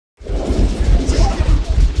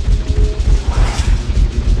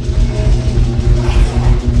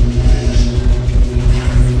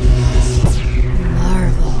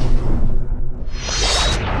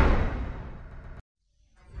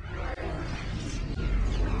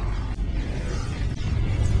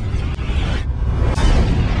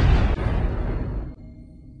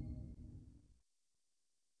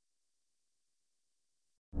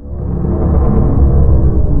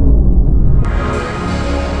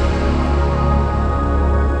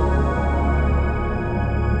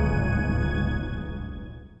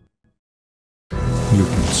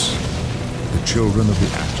children of the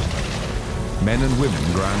atom. Men and women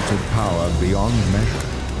granted power beyond measure.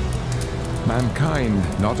 Mankind,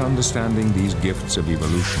 not understanding these gifts of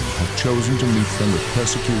evolution, have chosen to meet them with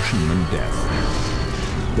persecution and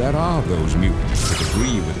death. There are those mutants that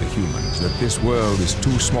agree with the humans that this world is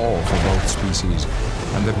too small for both species,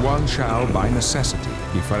 and that one shall, by necessity,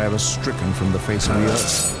 be forever stricken from the face of the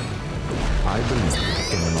earth. I believe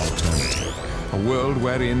in an alternative, a world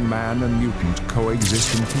wherein man and mutant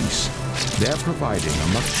coexist in peace. They're providing a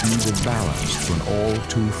much-needed balance to an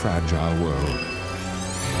all-too-fragile world.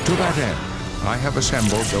 To that end, I have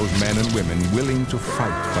assembled those men and women willing to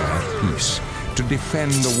fight for that peace, to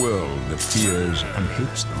defend the world that fears and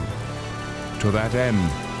hates them. To that end,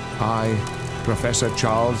 I, Professor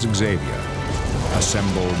Charles Xavier,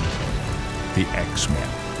 assembled the X-Men.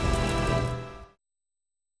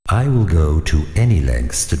 I will go to any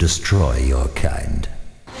lengths to destroy your kind.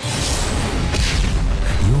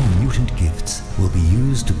 Your mutant gifts will be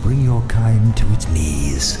used to bring your kind to its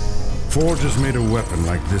knees. Forge has made a weapon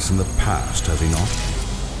like this in the past, has he not?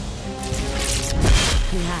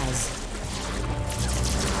 He has.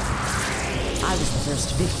 I was the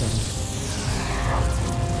first victim.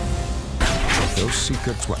 If those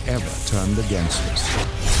secrets were ever turned against us.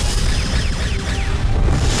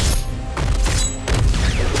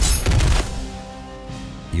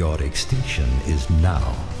 Your extinction is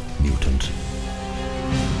now, mutant.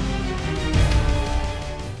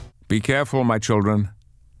 Be careful, my children.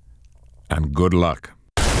 And good luck.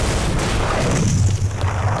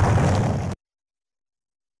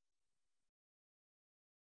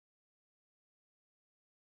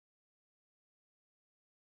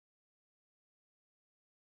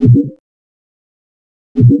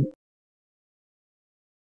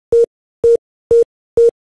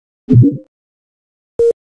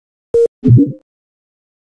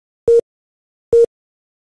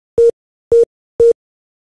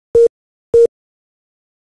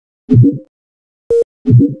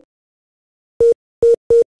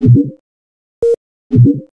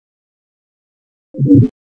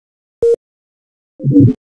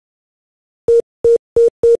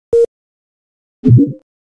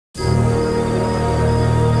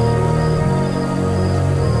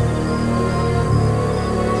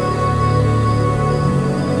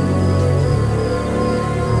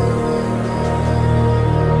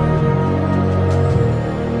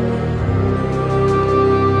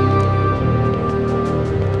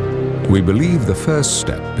 We believe the first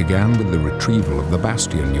step began with the retrieval of the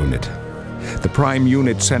Bastion unit. The Prime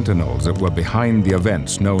Unit Sentinels that were behind the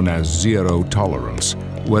events known as Zero Tolerance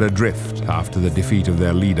were adrift after the defeat of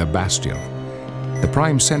their leader Bastion. The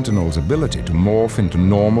Prime Sentinels' ability to morph into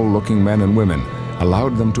normal-looking men and women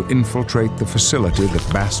allowed them to infiltrate the facility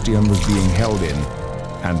that Bastion was being held in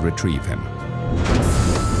and retrieve him.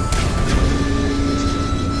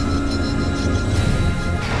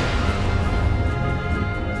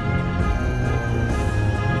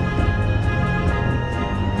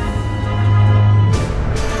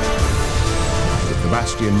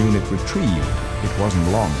 Bastion unit retrieved, it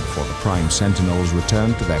wasn't long before the Prime Sentinels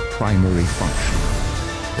returned to their primary function,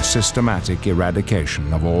 the systematic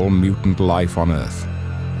eradication of all mutant life on Earth.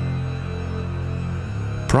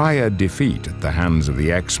 Prior defeat at the hands of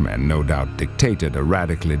the X-Men no doubt dictated a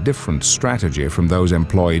radically different strategy from those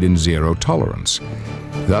employed in Zero Tolerance.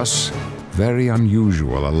 Thus, very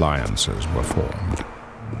unusual alliances were formed.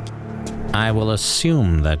 I will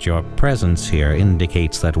assume that your presence here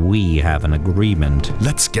indicates that we have an agreement.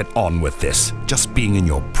 Let's get on with this. Just being in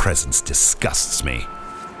your presence disgusts me.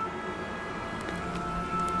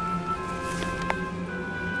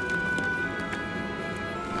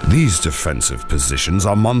 These defensive positions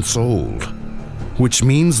are months old, which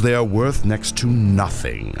means they are worth next to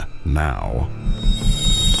nothing now.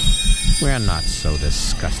 We're not so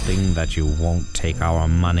disgusting that you won't take our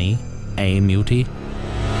money, eh, Mutie?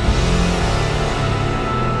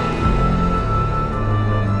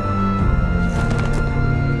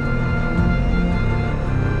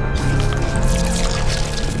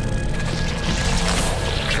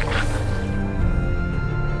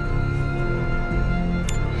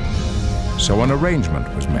 So an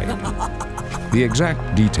arrangement was made. The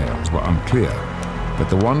exact details were unclear, but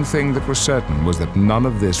the one thing that was certain was that none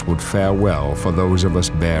of this would fare well for those of us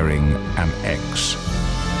bearing an X.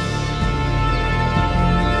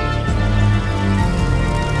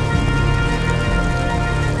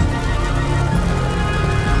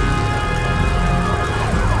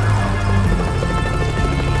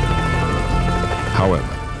 However,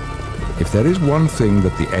 if there is one thing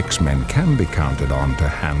that the X-Men can be counted on to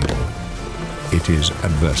handle, it is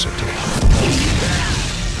adversity.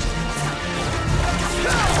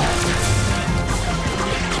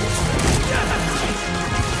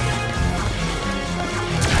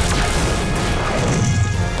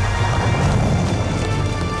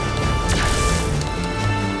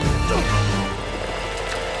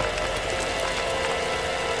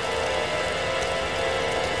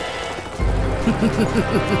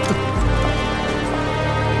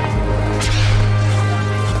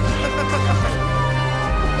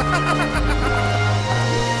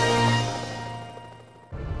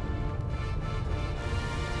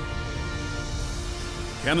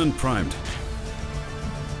 Cannon primed.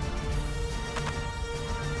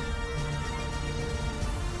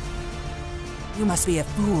 You must be a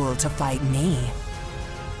fool to fight me.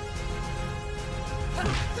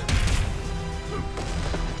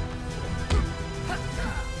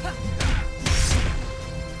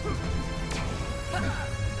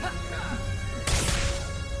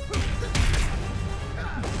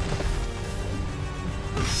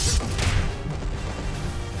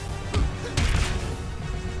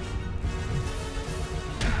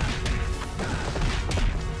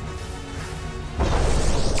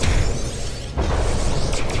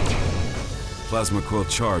 Plasma coil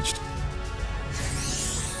charged.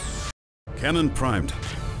 Cannon primed.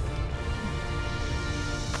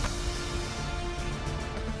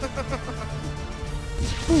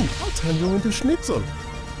 I'll turn you into schnitzel.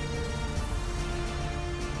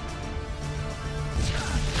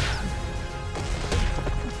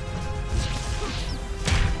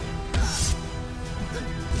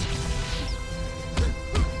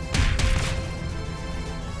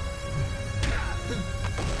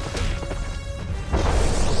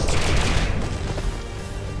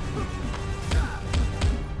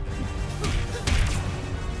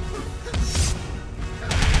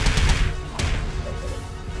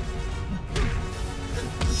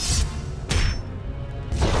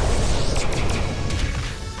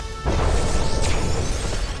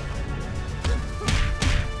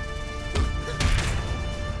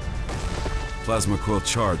 Plasma coil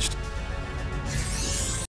charged.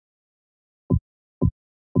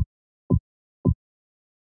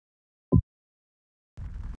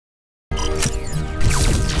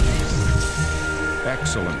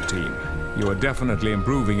 Excellent, team. You are definitely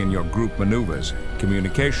improving in your group maneuvers.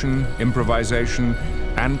 Communication, improvisation,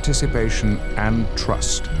 anticipation, and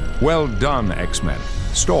trust. Well done, X-Men.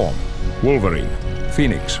 Storm, Wolverine,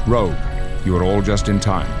 Phoenix, Rogue. You are all just in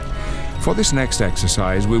time. For this next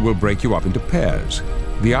exercise, we will break you up into pairs.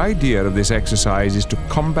 The idea of this exercise is to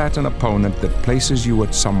combat an opponent that places you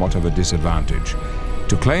at somewhat of a disadvantage.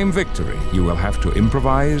 To claim victory, you will have to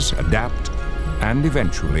improvise, adapt, and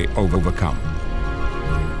eventually overcome.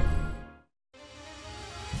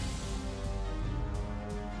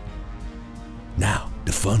 Now,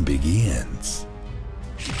 the fun begins.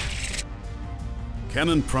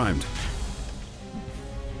 Cannon primed.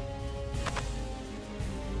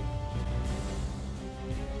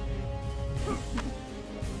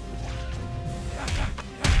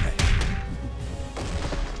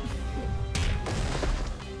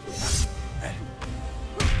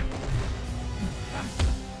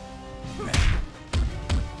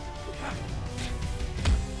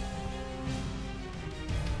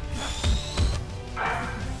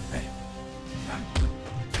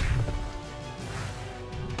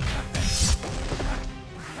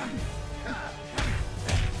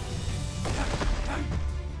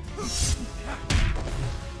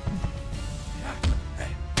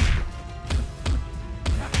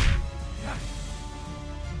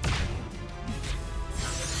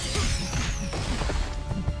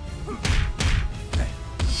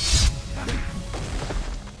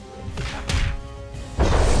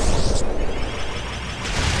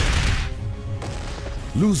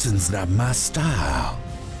 Losing's not my style.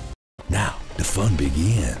 Now, the fun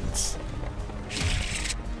begins.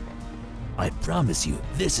 I promise you,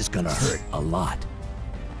 this is gonna hurt a lot.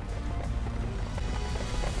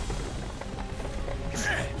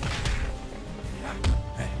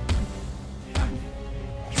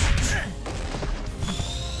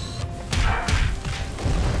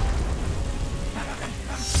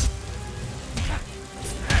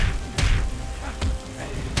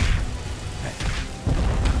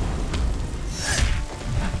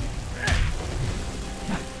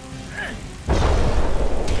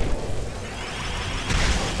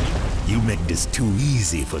 You make this too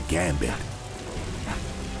easy for Gambit.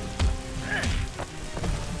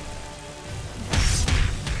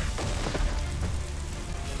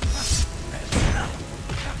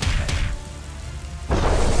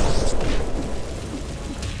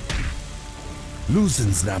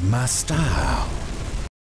 Losing's not my style.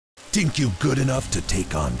 Think you good enough to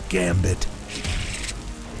take on Gambit?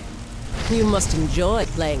 You must enjoy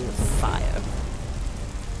playing with fire.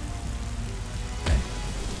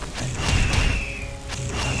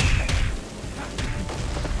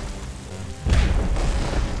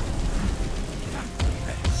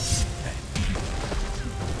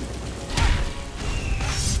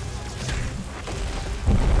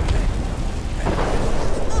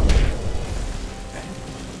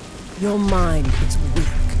 Your mind is weak.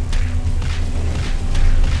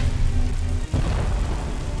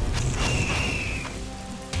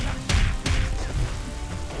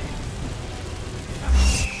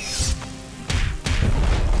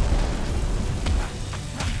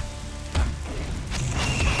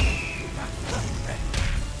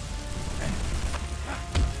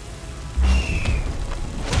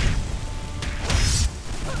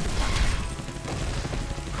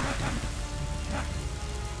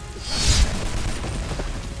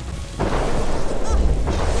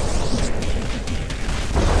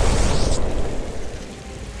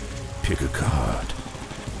 Pick a card.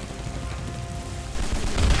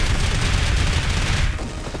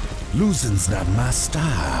 Losing's not my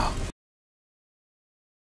style.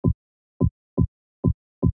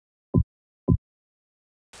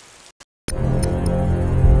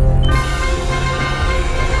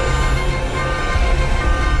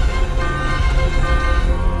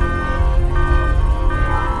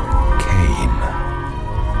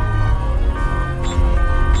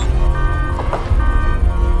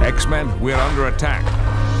 X-Men, we're under attack.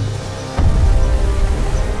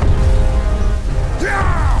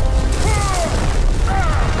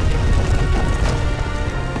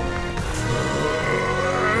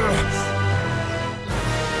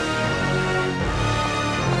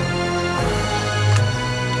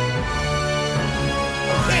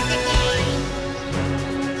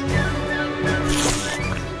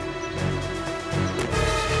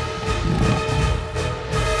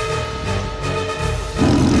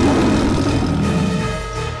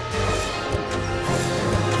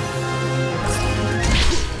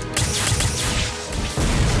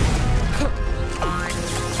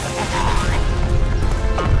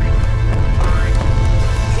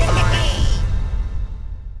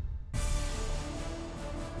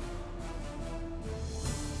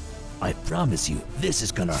 I promise you, this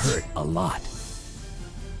is gonna hurt a lot.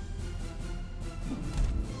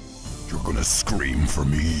 You're gonna scream for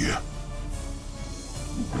me.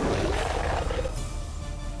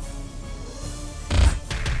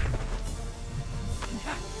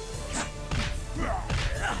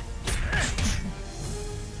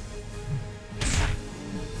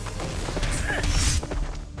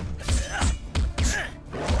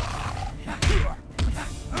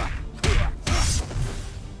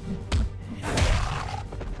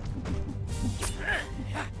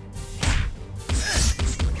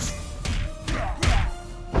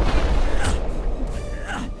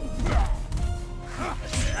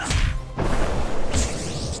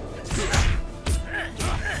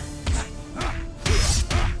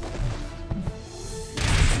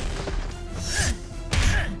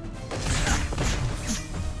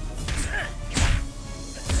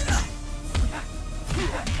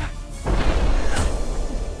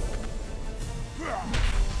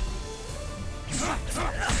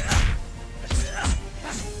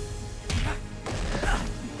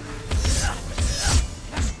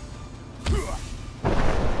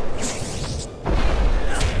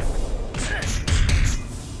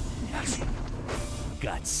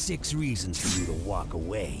 Got 6 reasons for you to walk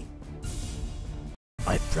away.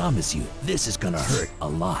 I promise you, this is gonna hurt a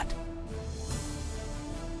lot.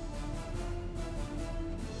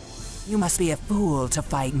 You must be a fool to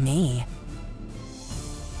fight me.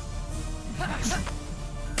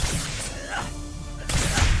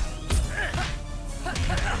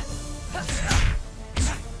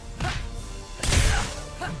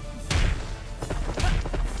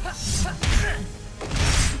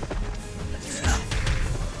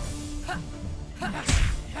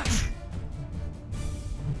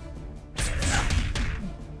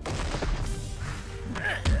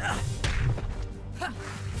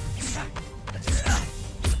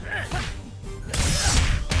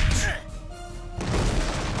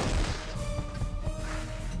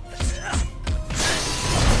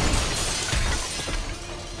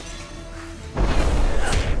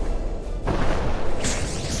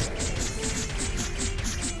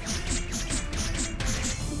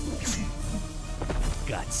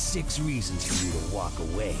 Got 6 reasons for you to walk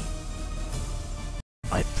away.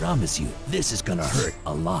 I promise you, this is gonna hurt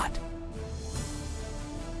a lot.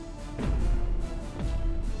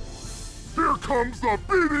 Here comes the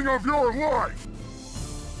beating of your life!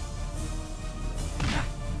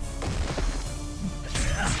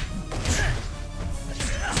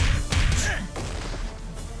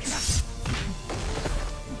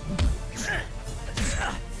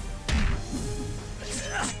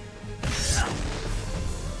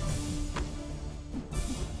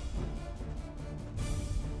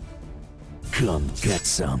 Come get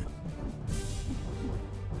some.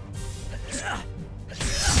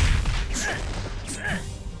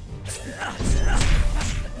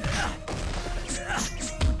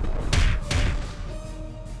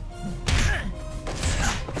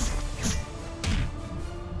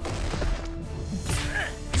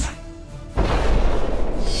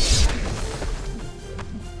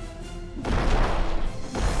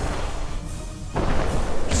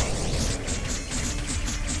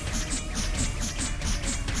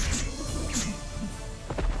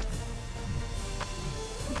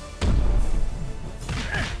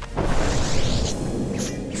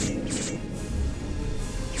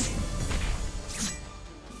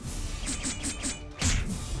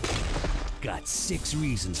 6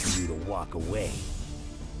 reasons for you to walk away.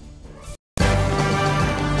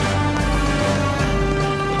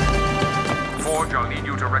 Forge, I'll need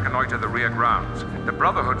you to reconnoiter the rear grounds. The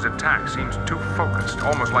Brotherhood's attack seems too focused,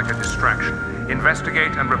 almost like a distraction.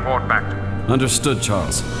 Investigate and report back to me. Understood,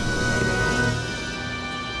 Charles.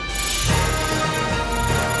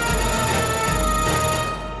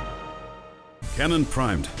 Cannon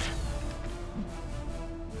primed.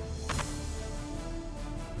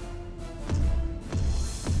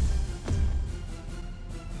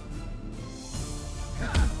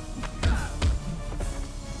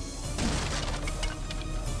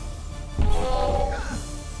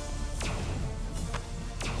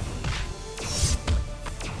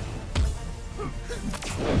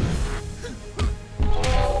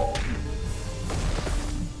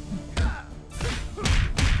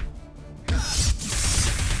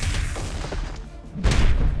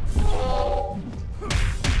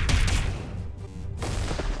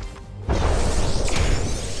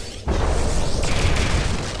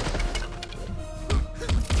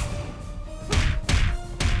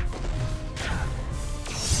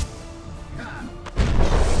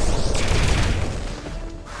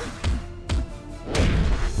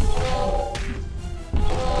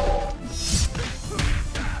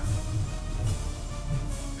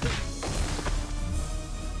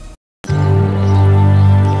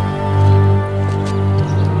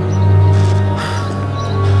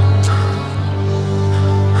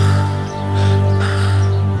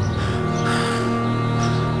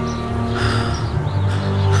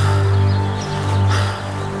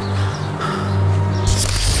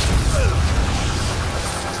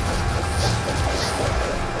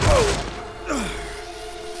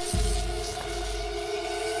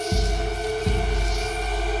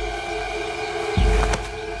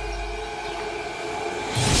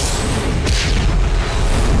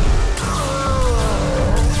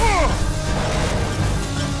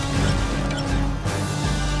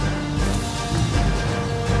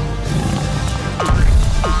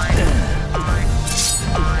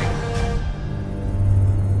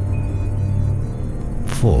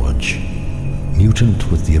 Forge.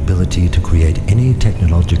 Mutant with the ability to create any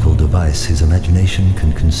technological device his imagination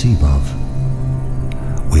can conceive of.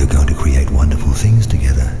 We're going to create wonderful things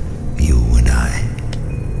together, you and I.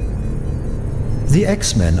 The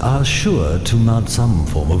X-Men are sure to mount some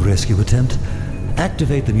form of rescue attempt.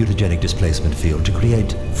 Activate the mutagenic displacement field to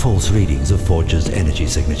create false readings of Forge's energy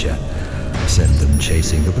signature. Send them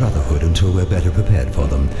chasing the Brotherhood until we're better prepared for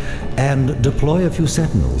them. And deploy a few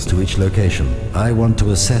sentinels to each location. I want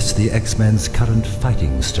to assess the X-Men's current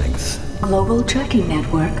fighting strength. Global tracking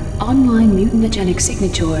network. Online mutagenic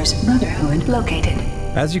signatures. Brotherhood located.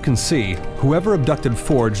 As you can see, whoever abducted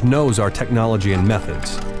Forge knows our technology and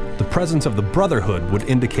methods. The presence of the Brotherhood would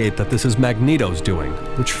indicate that this is Magneto's doing,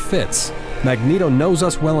 which fits. Magneto knows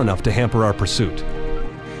us well enough to hamper our pursuit.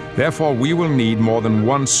 Therefore, we will need more than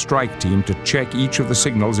one strike team to check each of the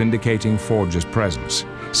signals indicating Forge's presence.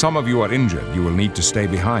 Some of you are injured. You will need to stay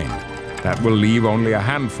behind. That will leave only a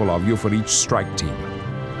handful of you for each strike team.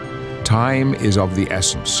 Time is of the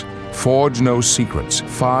essence. Forge knows secrets,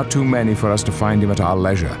 far too many for us to find him at our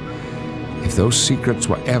leisure. If those secrets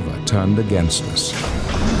were ever turned against us.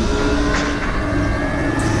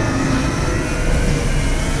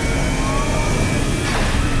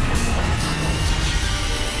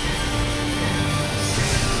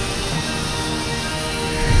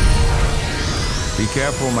 Be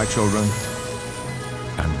careful, my children,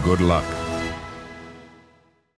 and good luck.